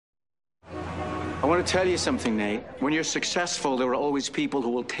want to tell you something, Nate. When you're successful, there are always people who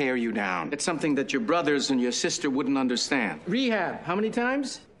will tear you down. It's something that your brothers and your sister wouldn't understand. Rehab, how many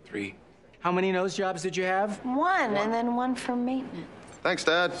times? 3. How many nose jobs did you have? One, and then one for maintenance. Thanks,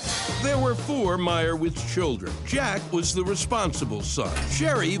 Dad. There were 4 Meyerowitz children. Jack was the responsible son.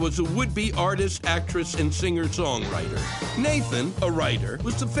 Sherry was a would-be artist, actress, and singer-songwriter. Nathan, a writer,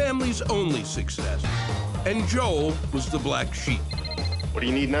 was the family's only success. And Joel was the black sheep. What do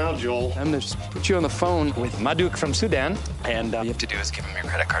you need now, Joel? I'm gonna just put you on the phone with Maduk from Sudan, and all you have to do is give him your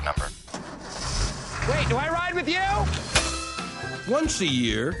credit card number. Wait, do I ride with you? Once a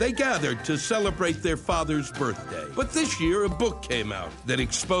year, they gathered to celebrate their father's birthday. But this year, a book came out that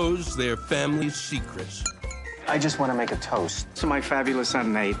exposed their family's secrets. I just want to make a toast to my fabulous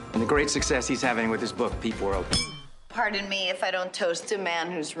son, Nate, and the great success he's having with his book, Peep World. Pardon me if I don't toast a man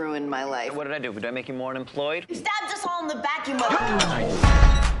who's ruined my life. What did I do? Did I make you more unemployed? You stabbed us all in the back, you mother...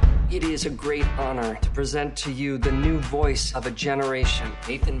 It is a great honor to present to you the new voice of a generation,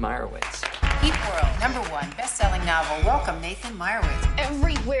 Nathan Meyerowitz. Peep World, #1 best-selling novel. Welcome, Nathan Meyerowitz.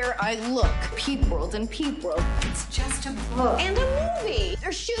 Everywhere I look, Peep World and Peep World. It's just a book. And a movie.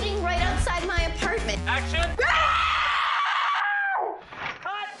 They're shooting right outside my apartment. Action!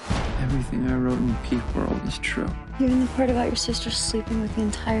 Everything I wrote in Peep World is true. Even the part about your sister sleeping with the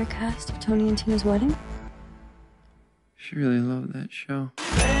entire cast of Tony and Tina's wedding? She really loved that show.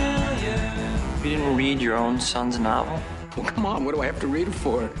 You didn't read your own son's novel? Well, come on, what do I have to read it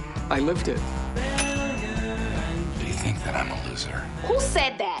for? I lived it. Do you think that I'm a loser? Who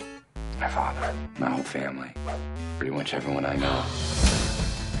said that? My father, my whole family, pretty much everyone I know.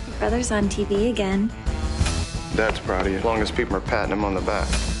 Your brother's on TV again. Dad's proud of you, as long as people are patting him on the back.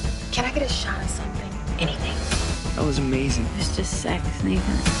 Can I get a shot of something? Anything. That was amazing. It's just sex,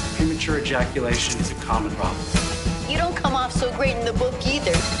 Nathan. Premature ejaculation is a common problem. You don't come off so great in the book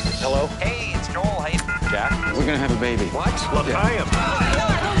either. Hello? Hey, it's Joel. Hey, Jack. We're going to have a baby. What? Look, I am.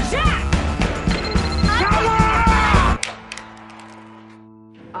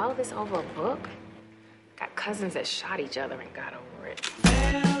 All of this over a book? Got cousins that shot each other and got over it.